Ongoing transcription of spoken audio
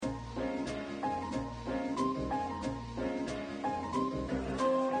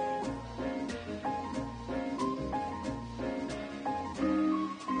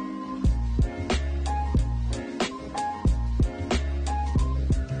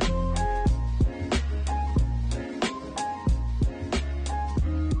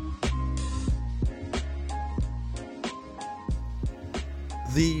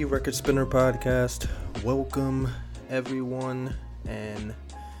The Record Spinner Podcast. Welcome, everyone, and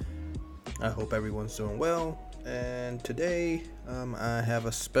I hope everyone's doing well. And today, I have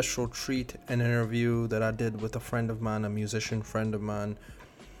a special treat, an interview that I did with a friend of mine, a musician friend of mine,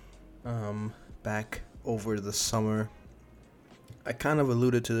 back over the summer. I kind of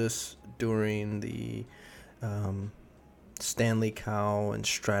alluded to this during the Stanley Cowell and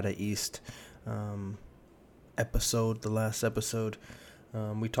Strata East episode, the last episode.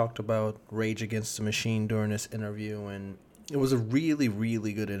 We talked about Rage Against the Machine during this interview, and it was a really,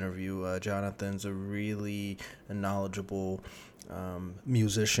 really good interview. Jonathan's a really knowledgeable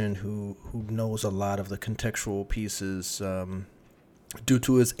musician who knows a lot of the contextual pieces due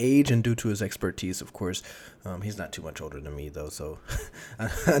to his age and due to his expertise, of course. He's not too much older than me, though, so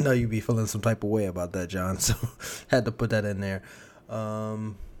I know you'd be feeling some type of way about that, John, so had to put that in there.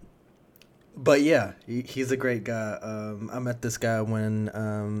 But yeah, he's a great guy. I met this guy when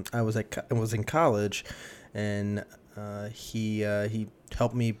I was in college, and he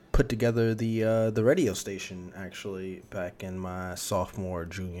helped me put together the radio station, actually, back in my sophomore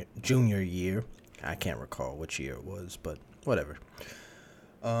junior year. I can't recall which year it was, but whatever.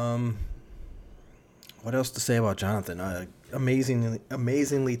 What else to say about Jonathan?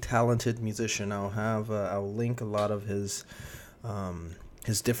 Amazingly talented musician. I'll link a lot of his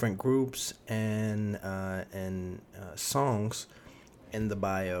different groups and songs in the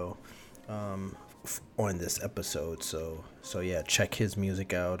bio on this episode. So yeah, check his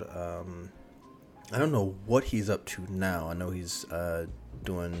music out. I don't know what he's up to now. I know he's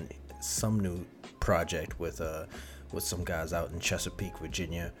doing some new project with some guys out in Chesapeake,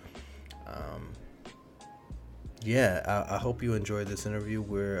 Virginia. I hope you enjoyed this interview.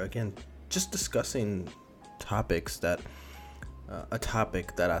 We're again just discussing a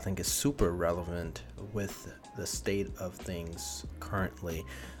topic that I think is super relevant with the state of things currently.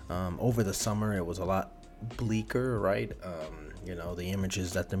 Over the summer, it was a lot bleaker, right? The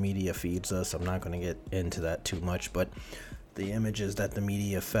images that the media feeds us, I'm not going to get into that too much, but the images that the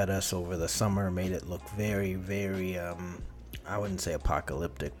media fed us over the summer made it look very, very, I wouldn't say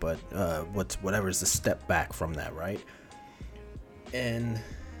apocalyptic, but whatever's the step back from that, right? And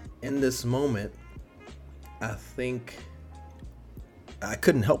in this moment, I think I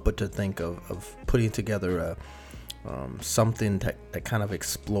couldn't help but to think of putting together something that kind of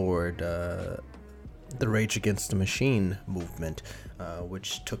explored the Rage Against the Machine movement,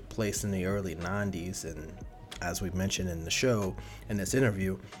 which took place in the early 90s. And as we mentioned in the show, in this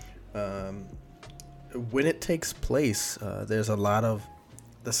interview, when it takes place, there's a lot of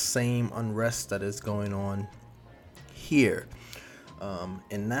the same unrest that is going on here.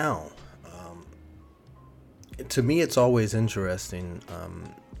 And now, to me, it's always interesting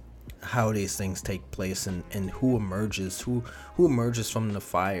how these things take place and who emerges from the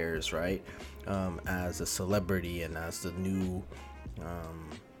fires, right? As a celebrity and as the new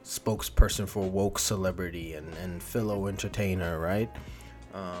spokesperson for woke celebrity and fellow entertainer, right?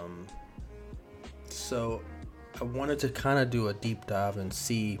 So I wanted to kind of do a deep dive and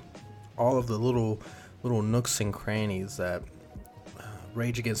see all of the little nooks and crannies that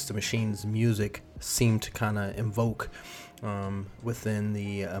Rage Against the Machine's music seemed to kind of invoke within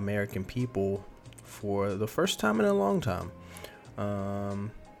the American people for the first time in a long time.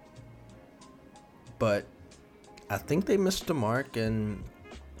 But I think they missed the mark, and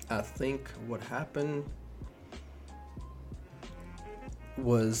I think what happened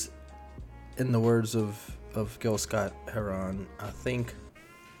was, in the words of Gil Scott-Heron, I think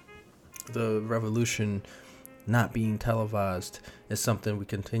the revolution not being televised is something we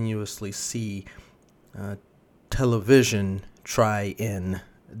continuously see television try and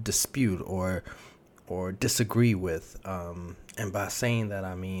dispute or disagree with. And by saying that,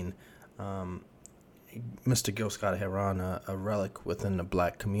 I mean Mr. Gil Scott-Heron, a relic within the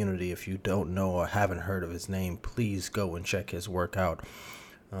black community. If you don't know or haven't heard of his name, please go and check his work out.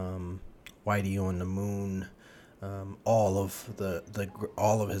 Whitey on the Moon, all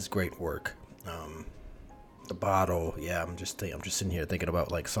of his great work. The Bottle, yeah, I'm just sitting here thinking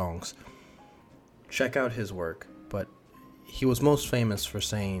about like songs. Check out his work, but he was most famous for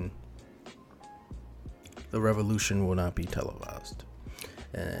saying the revolution will not be televised,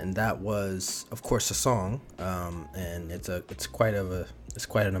 and that was, of course, a song, and it's quite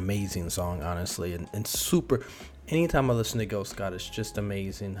an amazing song, honestly, and super. Anytime I listen to Gil Scott, it's just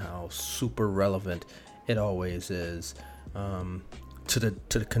amazing how super relevant it always is to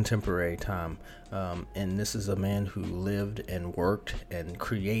the contemporary time. And this is a man who lived and worked and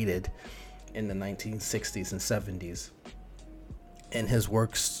created in the 1960s and 70s. And his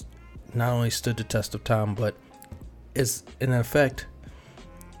works not only stood the test of time, but is in effect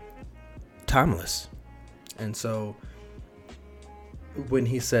timeless. And so when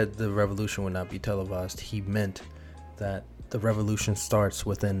he said the revolution would not be televised, he meant that the revolution starts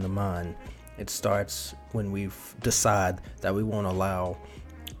within the mind. It starts when we decide that we won't allow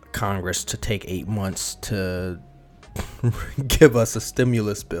Congress to take 8 months to give us a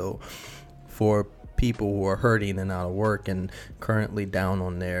stimulus bill for people who are hurting and out of work and currently down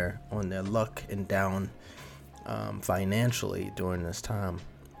on their luck and down financially during this time.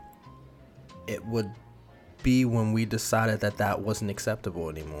 It would be when we decided that that wasn't acceptable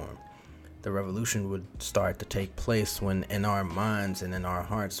anymore. The revolution would start to take place when in our minds and in our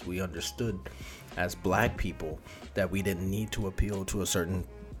hearts we understood as black people that we didn't need to appeal to a certain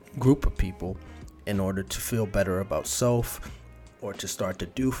group of people in order to feel better about self, or to start to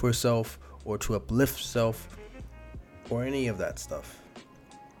do for self, or to uplift self, or any of that stuff.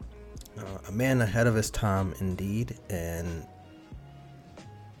 A man ahead of his time indeed. And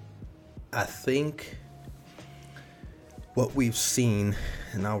I think what we've seen,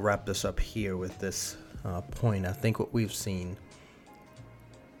 and I'll wrap this up here with this point, I think what we've seen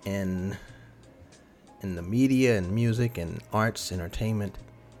in the media and music and arts, entertainment,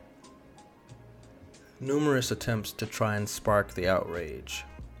 numerous attempts to try and spark the outrage,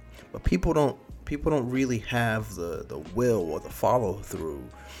 but people don't really have the will or the follow through,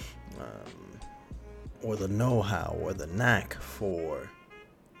 or the know-how or the knack for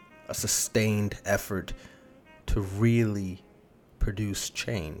a sustained effort to really produce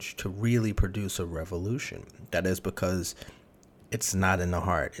change, to really produce a revolution. That is because it's not in the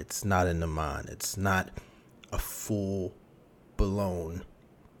heart, it's not in the mind, it's not a full-blown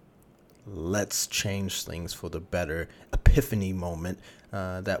let's change things for the better epiphany moment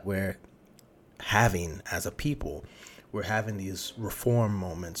that we're having as a people. We're having these reform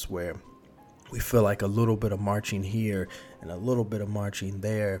moments where we feel like a little bit of marching here and a little bit of marching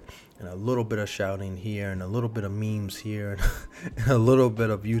there and a little bit of shouting here and a little bit of memes here and a little bit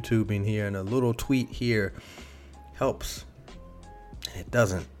of YouTubing here and a little tweet here helps. And it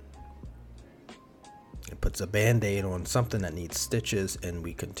doesn't. It puts a band-aid on something that needs stitches, and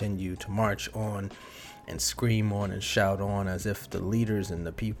we continue to march on and scream on and shout on as if the leaders and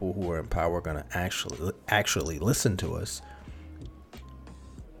the people who are in power are going to actually listen to us.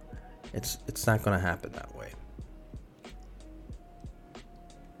 It's not going to happen that way.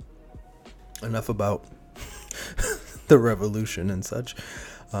 Enough about the revolution and such.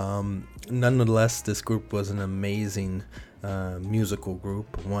 Nonetheless, this group was an amazing musical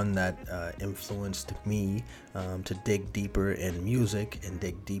group, one that influenced me to dig deeper in music and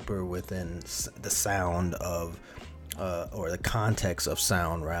dig deeper within the sound of, or the context of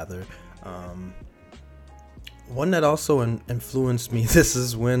sound, rather. One that also influenced me. This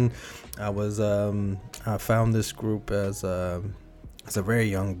is when I found this group as a very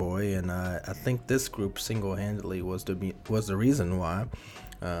young boy, and I think this group single-handedly was the reason why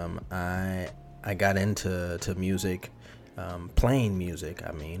I got into music, playing music.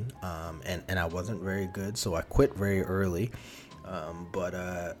 And I wasn't very good, so I quit very early.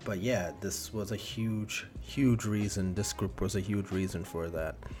 But yeah, this was a huge reason. This group was a huge reason for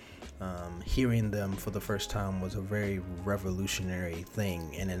that. Hearing them for the first time was a very revolutionary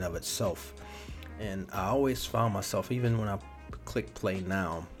thing in and of itself. And I always found myself, even when I click play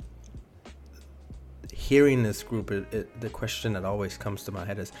now, hearing this group, the question that always comes to my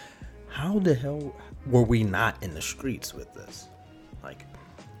head is, how the hell were we not in the streets with this? Like,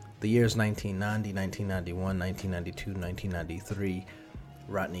 the years 1990, 1991, 1992, 1993,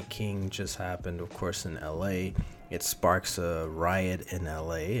 Rodney King just happened, of course, in LA. It sparks a riot in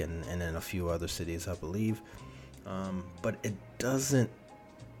LA and in a few other cities, I believe. But it doesn't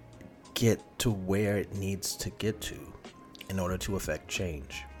get to where it needs to get to in order to affect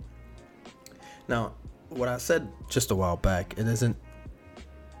change. Now, what I said just a while back, it isn't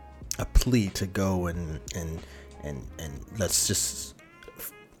a plea to go and let's just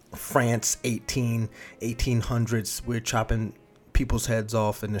France 1800s, we're chopping people's heads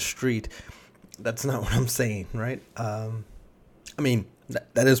off in the street. That's not what I'm saying, right? I mean,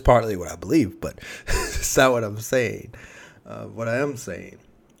 that is partly what I believe, but it's not what I'm saying. What I am saying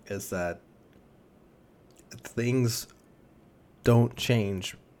is that things don't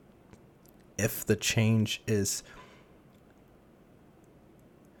change if the change is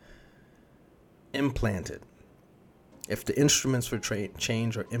implanted. If the instruments for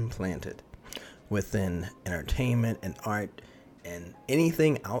change are implanted within entertainment and art and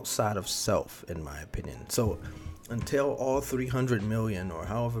anything outside of self, in my opinion. So until all 300 million or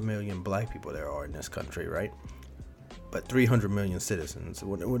however million black people there are in this country, right? But 300 million citizens,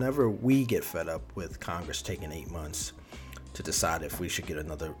 whenever we get fed up with Congress taking 8 months to decide if we should get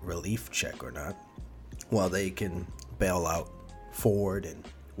another relief check or not, while they can bail out Ford and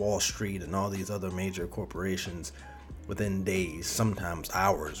Wall Street and all these other major corporations within days, sometimes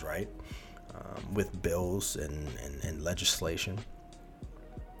hours, right? With bills and legislation.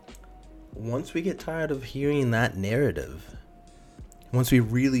 Once we get tired of hearing that narrative, once we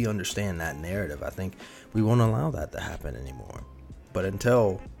really understand that narrative, I think we won't allow that to happen anymore. But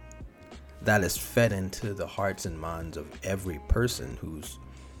until that is fed into the hearts and minds of every person who's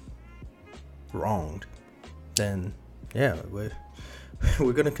wronged, then yeah,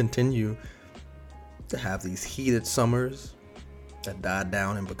 we're gonna continue to have these heated summers that die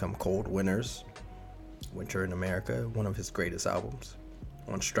down and become cold winters. Winter in America, one of his greatest albums,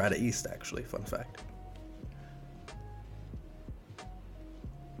 on Strata East, actually, fun fact.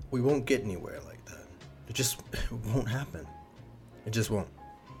 We won't get anywhere like that. It won't happen. It just won't.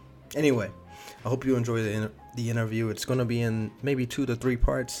 Anyway, I hope you enjoy the interview. It's gonna be in maybe 2 to 3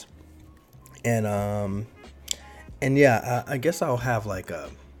 parts, and yeah, I guess I'll have like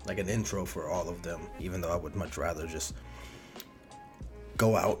an intro for all of them, even though I would much rather just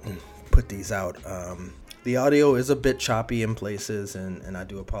go out and put these out. The audio is a bit choppy in places, and I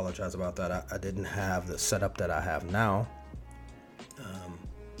do apologize about that. I didn't have the setup that I have now.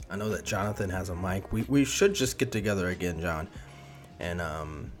 I know that Jonathan has a mic. We should just get together again, John, and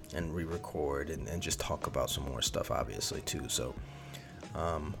re-record and just talk about some more stuff, obviously, too. So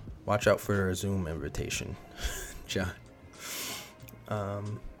watch out for a Zoom invitation, John.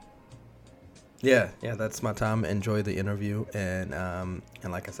 Yeah, that's my time. Enjoy the interview, and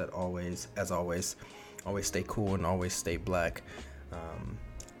like I said, always stay cool and always stay black.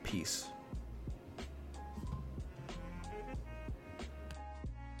 Peace.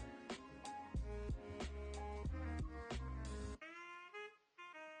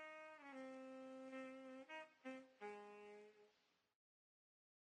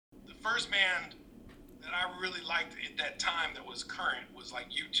 The first band that I really liked at that time that was current was like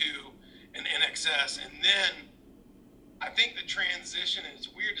U2 and NXS, and then I think the transition, and it's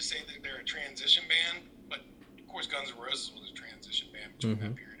weird to say that they're a transition band, but of course Guns N' Roses was a transition band between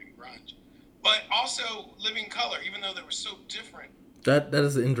that period and grunge. But also Living Color, even though they were so different. That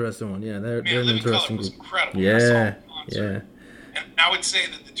is an interesting one. Yeah, they're an Living interesting Color was group. incredible. Yeah, yeah. And I would say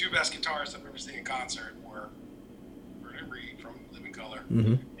that the 2 best guitarists I've ever seen in concert were Vernon Reid from Living Color,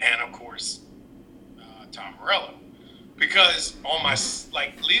 and of course Tom Morello. Because on my,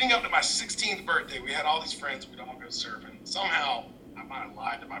 leading up to my 16th birthday, we had all these friends, we'd all go surfing. Somehow, I might have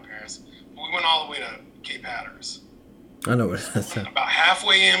lied to my parents, but we went all the way to Cape Hatteras. I know where that's at. About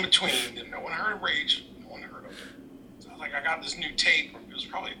halfway in between, and no one heard of Rage, no one heard of it. So I was like, I got this new tape, it was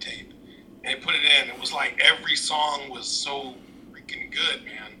probably a tape, and it put it in. It was like every song was so freaking good,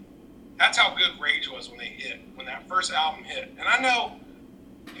 man. That's how good Rage was when they hit, when that first album hit. And I know,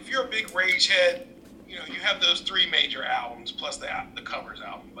 if you're a big Rage head, you know, you have those 3 major albums plus the covers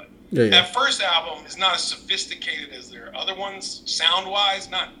album, but that first album is not as sophisticated as their other ones, sound-wise,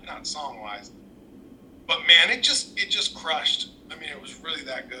 not song-wise. But man, it just crushed. I mean, it was really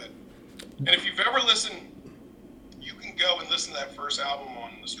that good. And if you've ever listened, you can go and listen to that first album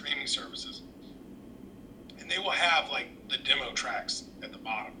on the streaming services, and they will have like the demo tracks at the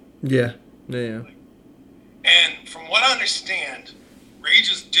bottom. Yeah. And from what I understand,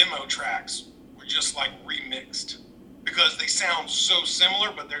 Rage's demo tracks just like remixed because they sound so similar,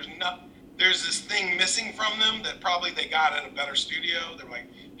 but there's this thing missing from them that probably they got at a better studio. They're like,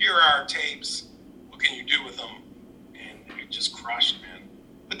 here are our tapes, what can you do with them? And it just crushed, man.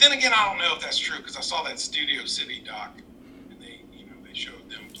 But then again, I don't know if that's true because I saw that Studio City doc and they showed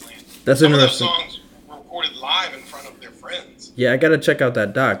them playing. That's some interesting. Of those songs were recorded live in front of their friends. Yeah, I gotta check out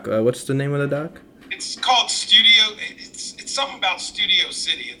that doc. What's the name of the doc? It's called Studio. It's something about Studio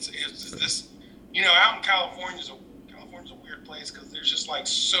City. It's this. You know, out in California's a weird place because there's just like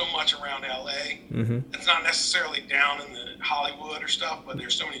so much around LA. It's not necessarily down in the Hollywood or stuff, but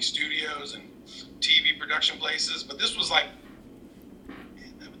there's so many studios and TV production places. But this was like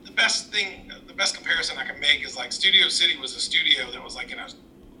the best comparison I can make is like Studio City was a studio that was like in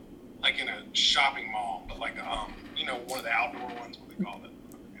a shopping mall, but like one of the outdoor ones, what they call it.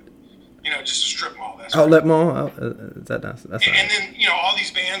 Just a strip mall. That's Outlet mall. That's and then all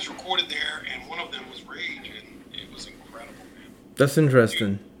these bands recorded there, and one of them was Rage, and it was incredible, man. That's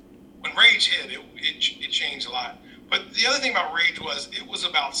interesting. When Rage hit, it changed a lot. But the other thing about Rage was it was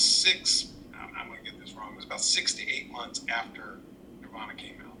about 6. I'm gonna get this wrong. It was about 6 to 8 months after Nirvana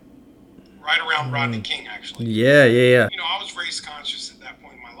came out, right around Rodney King, actually. Yeah. I was race conscious at that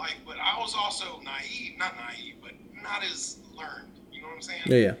point in my life, but I was also not naive, but not as learned. You know what I'm saying?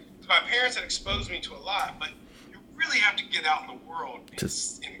 Yeah. My parents had exposed me to a lot, but really have to get out in the world and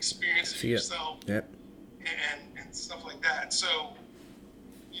experience it see yourself. Yep. And stuff like that. So,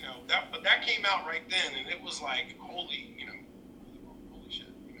 that came out right then, and it was like, holy shit.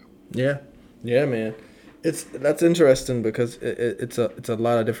 Yeah, man. That's interesting because it's a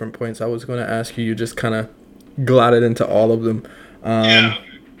lot of different points. I was going to ask you. You just kind of glided into all of them. Yeah.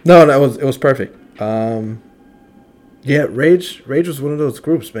 No, it was perfect. Yeah, Rage was one of those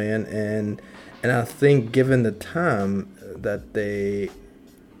groups, man, and I think given the time that they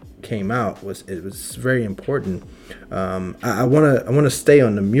came out it was very important. I wanna stay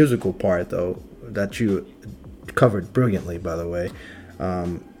on the musical part though that you covered brilliantly, by the way.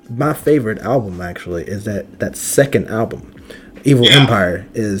 My favorite album actually is that second album, Evil Empire,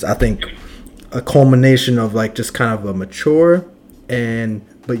 is I think a culmination of like just kind of a mature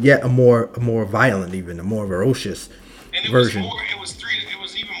but yet a more violent, even a more ferocious version. It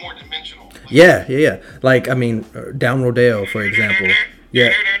was even more dimensional. Like, yeah. Like I mean, Down Rodeo, for example.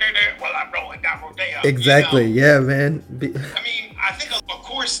 Yeah. Well, I'm rolling down Rodeo. Exactly. Yeah, man. I mean, I think of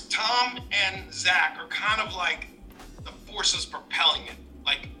course Tom and Zach are kind of like the forces propelling it.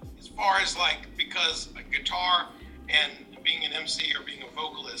 Like as far as like because a guitar and being an MC or being a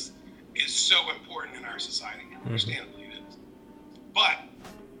vocalist is so important in our society. Understandably, it is. But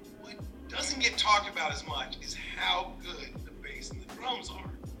what doesn't get talked about as much is how good the bass and the drums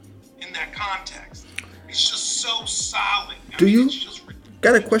are in that context. It's just so solid. It's just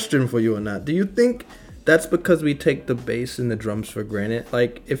got a question for you on that? Do you think that's because we take the bass and the drums for granted?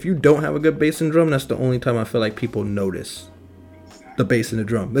 Like, if you don't have a good bass and drum, that's the only time I feel like people notice the bass and the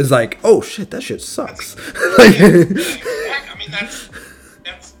drum. It's like, oh shit, that shit sucks. I mean, that's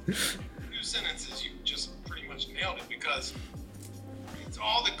two sentences. You just pretty much nailed it because it's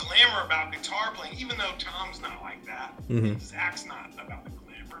all the glamour about guitar playing. Even though Tom's not like that, and Zach's not about the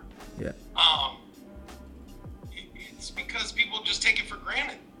glamour. Yeah. It's because people just take it for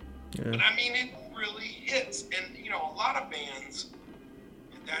granted. Yeah. But I mean, it really hits. And, a lot of bands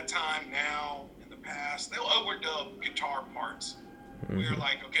at that time, now, in the past, they'll overdub guitar parts. We're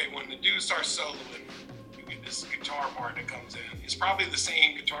like, okay, when the dude starts soloing, you get this guitar part that comes in. It's probably the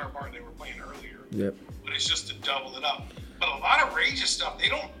same guitar part they were playing earlier. Yep. But it's just to double it up. But a lot of Rage's stuff, they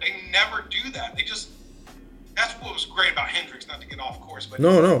never do that. That's what was great about Hendrix, not to get off course. But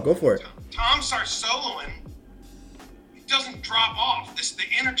no, go for it. Tom starts soloing. Doesn't drop off. The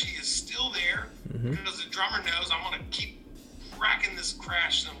energy is still there because the drummer knows I'm gonna keep cracking this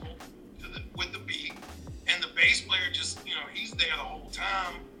crash cymbal with the beat, and the bass player just he's there the whole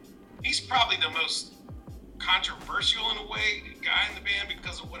time. He's probably the most controversial in a way guy in the band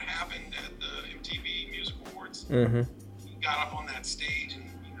because of what happened at the MTV Music Awards. He got up on that stage and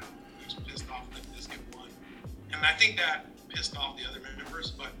he was pissed off that Biscuit won, and I think that pissed off the other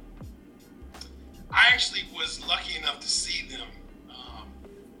members, but. I actually was lucky enough to see them.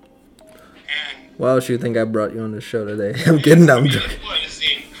 Why else you think I brought you on the show today? I'm joking. I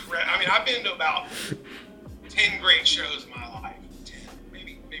mean, I've been to about 10 great shows in my life. 10,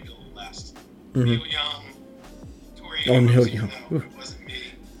 maybe a little less. Neil Young, Tori Amos, Neil Young. It wasn't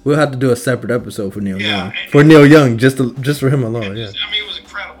me. We'll have to do a separate episode for Neil Young. For Neil Young, just for him alone. It was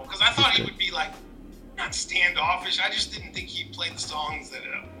incredible because I thought he would be like not standoffish. I just didn't think he'd play the songs that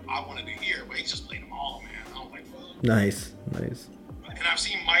I wanted to hear, but he just played them all, man. I was like, whoa. Nice. And I've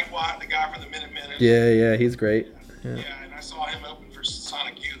seen Mike Watt, the guy from the Minute Men. Yeah, he's great. Yeah, and I saw him open for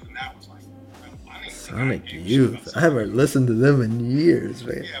Sonic Youth, and that was like, Sonic Youth. I haven't listened to them in years,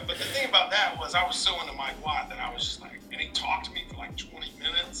 man. Yeah, but the thing about that was I was so into Mike Watt that I was just like, and he talked to me for like 20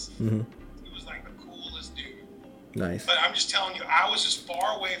 minutes. He was like the coolest dude. Nice. But I'm just telling you, I was just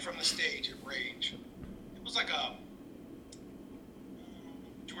far away from the stage at Rage. It was like a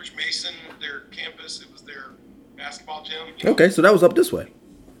George Mason, their campus. It was their basketball gym. Okay, so that was up this way.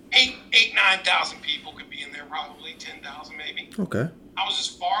 9,000 people could be in there, probably 10,000 maybe. Okay. I was as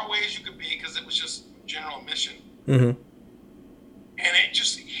far away as you could be because it was just general admission. And it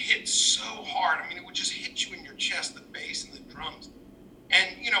just hit so hard. I mean, it would just hit you in your chest, the bass and the drums. And,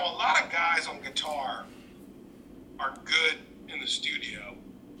 a lot of guys on guitar are good in the studio.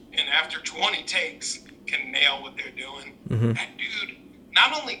 And after 20 takes, can nail what they're doing. That dude,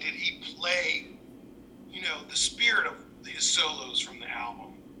 not only did he play, the spirit of his solos from the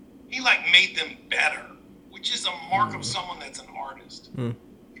album, he made them better, which is a mark of someone that's an artist.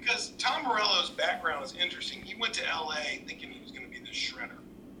 Because Tom Morello's background is interesting. He went to LA thinking he was going to be this shredder.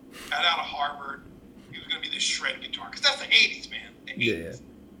 Got out of Harvard, he was going to be this shred guitar. Because that's the 80s, man. The 80s.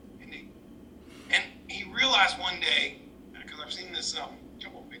 Yeah. And he realized one day, because I've seen this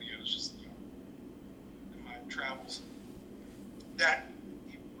couple of videos just in my travels, that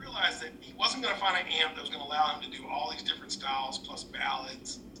he realized that he wasn't going to find an amp that was going to allow him to do all these different styles plus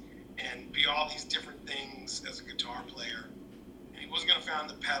ballads and be all these different things as a guitar player. And he wasn't going to find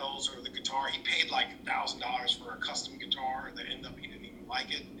the pedals or the guitar. He paid like $1,000 for a custom guitar that ended up he didn't even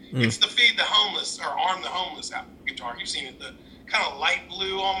like it. It's the Feed the Homeless or Arm the Homeless guitar. You've seen it, the kind of light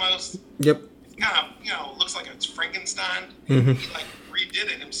blue almost. Yep. It's kind of, looks like it's Frankenstein. Mm-hmm. He like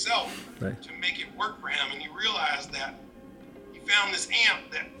redid it himself to make it work for him. And he realized that he found this amp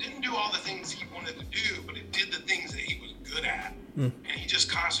that didn't do all the things he wanted to do, but it did the things that he was good at. And he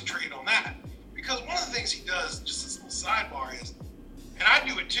just concentrated on that. Because one of the things he does, just this little sidebar is, and I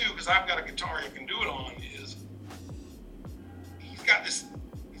do it too because I've got a guitar you can do it on, is he's got this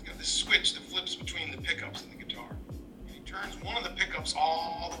switch that flips between the pickups in the guitar. And he turns one of the pickups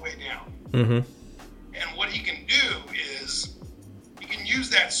all the way down. And what he can do is he can use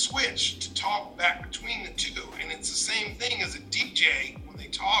that switch to toggle back between the two. And it's the same thing as a DJ when they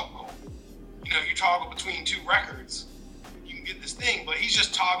toggle. You toggle between two records, you can get this thing, but he's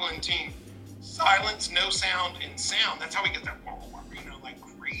just toggling between silence, no sound, and sound. That's how he gets that like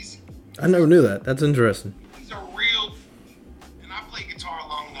crazy. I never knew that. That's interesting. He's a real, and I play guitar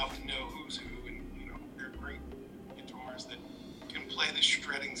long enough to know who's who, and they're great guitarists that can play the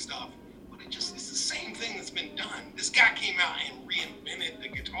shredding stuff. But it's the same thing that's been done. This guy came out and reinvented the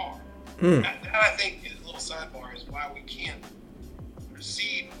guitar. That I think is a little sidebar is why we can't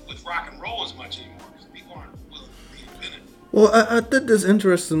proceed with rock and roll as much anymore because people aren't willing to reinvent it. Well, I did this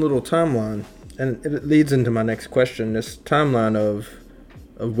interesting little timeline, and it leads into my next question. This timeline of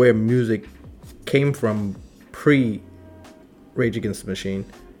where music came from pre Rage Against the Machine,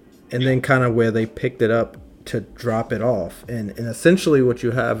 and then kind of where they picked it up to drop it off. And essentially what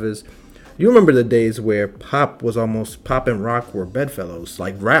you have is, you remember the days where pop and rock were bedfellows,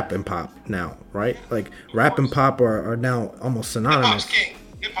 like rap and pop now, right? Like rap and pop are now almost synonymous. Hip-hop's king.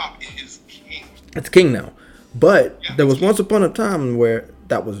 Hip-hop is king. It's king now. But there was once upon a time where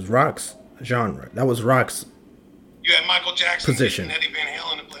that was rock's genre. That was rock's You had Michael Jackson position. And Eddie Van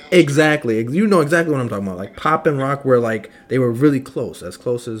Halen to play on. Exactly. You know exactly what I'm talking about. Like pop and rock were like, they were really close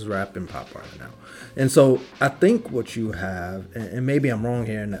as rap and pop are now. And so I think what you have, and maybe I'm wrong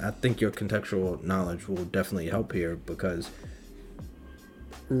here, and I think your contextual knowledge will definitely help here, because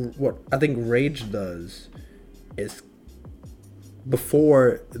what I think Rage does is,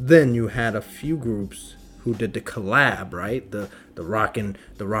 before then you had a few groups who did the collab, right? The rock and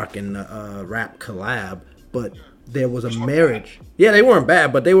rap collab, but there was a marriage. Yeah, they weren't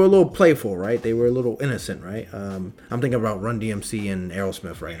bad, but they were a little playful, right? They were a little innocent, right? I'm thinking about Run DMC and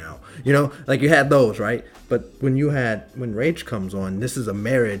Aerosmith right now. Like you had those, right? But when Rage comes on, this is a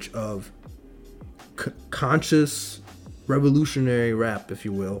marriage of conscious revolutionary rap, if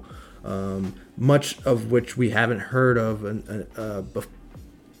you will, much of which we haven't heard of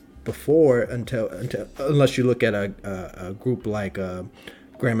before unless you look at a group like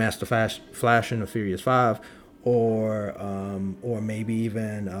Grandmaster Flash and the Furious Five, or maybe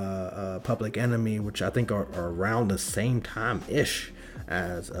even Public Enemy, which I think are around the same time ish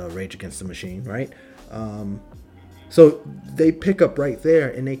as Rage Against the Machine, right? So they pick up right there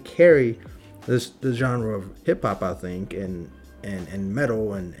and they carry the genre of hip hop, I think, and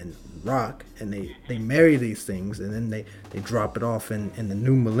metal and rock, and they marry these things, and then they drop it off in the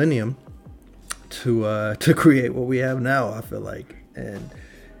new millennium to create what we have now, I feel like.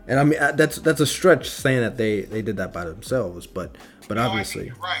 And I mean, that's a stretch saying that they did that by themselves, but obviously, I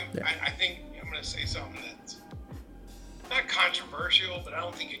think you're right. Yeah. I think I'm going to say something that's not controversial, but I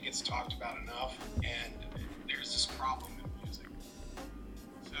don't think it gets talked about enough. And there's this problem in music.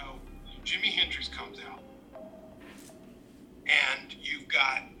 So Jimi Hendrix comes out, and you've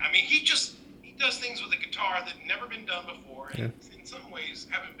got, I mean, he does things with a guitar that never been done before, and in some ways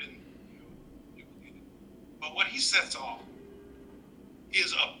haven't been duplicated. But what he sets off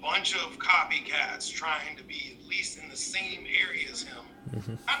is a bunch of copycats trying to be at least in the same area as him.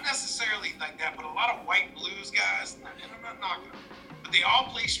 Not necessarily like that, but a lot of white blues guys, and I'm not knocking them, but they all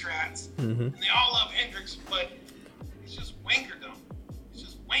play strats, and they all love Hendrix, but it's just wankerdom. It's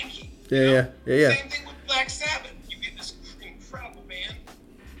just wanky. Yeah. Same thing with Black Sabbath. You get this incredible band.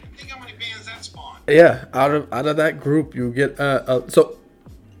 Think how many bands that spawned. Yeah, out of that group, you get so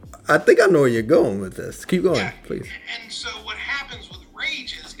I think I know where you're going with this. Keep going, please. And so what happens with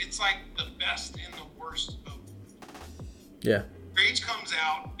Rage is it's like the best and the worst of. Yeah. Rage comes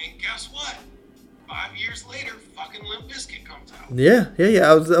out, and guess what? 5 years later, fucking Limp Bizkit comes out. Yeah.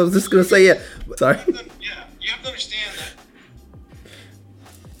 I was just gonna say Sorry. You have to understand that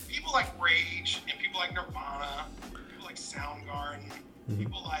people like Rage and people like Nirvana, people like Soundgarden,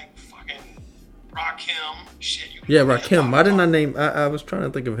 people like fucking Rakim, shit. You can Yeah, go into Rakim. Why didn't I Dr. name? I was trying to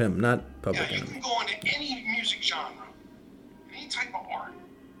think of him, not Yeah, Public you Enemy. can go into any music genre, any type of art,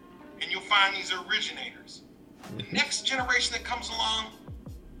 and you'll find these originators. The next generation that comes along,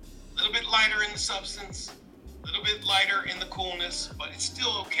 a little bit lighter in the substance, a little bit lighter in the coolness, but it's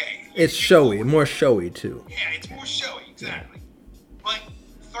still okay. It's showy, more showy too. Yeah, it's more showy, exactly. But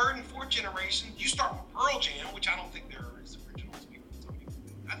third and fourth generation, you start with Pearl Jam, which I don't think they're as original as some people think.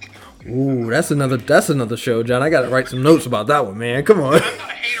 I think they're okay. Ooh, that's another show, John. I gotta write some notes about that one, man. Come on. I'm not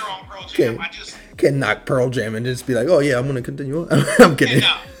a hater on Pearl Jam. Okay. I just Can't knock Pearl Jam and just be like, oh yeah, I'm gonna continue on. I'm kidding.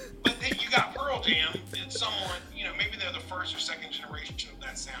 no. But then you got Pearl Jam. It's someone, maybe they're the first or second generation of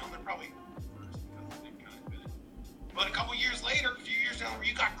that sound. They're probably first because they kind of did it. But a couple years later, a few years down the road,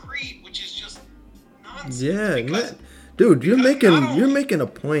 you got Creed, which is just nonsense. Yeah, because, man. Dude, you're because you're making a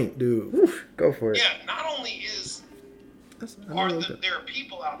point, dude. Oof, go for it. yeah, not only there are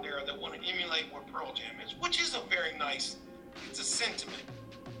people out there that want to emulate what Pearl Jam is, which is a very nice. It's a sentiment.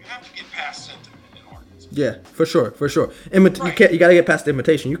 You have to get past sentiment in art. Yeah, for sure. Right. You gotta get past the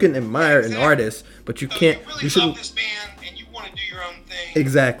imitation. You can admire an artist, but you So can't. You really You shouldn't. love this band and you want to do your own thing.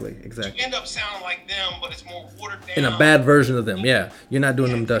 Exactly. You end up sounding like them, but it's more watered down. In a bad version of them, yeah. You're not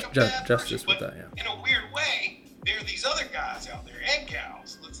doing them It's a bad justice version, with but that, yeah. in a weird way, there are these other guys out there and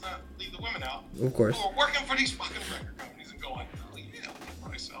gals. Let's not leave the women out. Of course. Who are working for these fucking record companies and going, oh yeah, we'll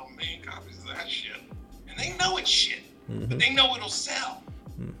probably sell a million copies of that shit. And they know it's shit, but they know it'll sell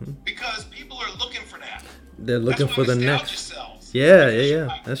because people are looking for that. They're looking That's for what the nostalgia next. sells. Yeah.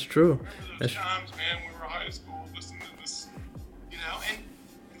 Like, That's true. remember those times, man, we were in high school listening to this, and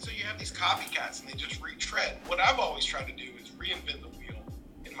so you have these copycats and they just retread. What I've always tried to do is reinvent the wheel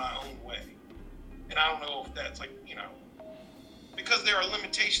in my own way. And I don't know if that's because there are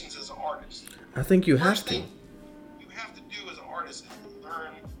limitations as an artist. I think you have First to. thing you have to do as an artist is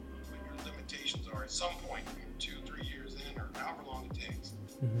learn what your limitations are at some point, 2-3 years in, or however long it takes,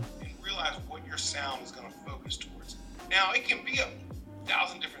 and realize what your sound is going to focus towards. Now, it can be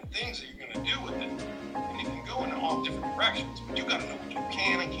 1,000 different things that you're going to do with it, and it can go in all different directions, but you got to know what you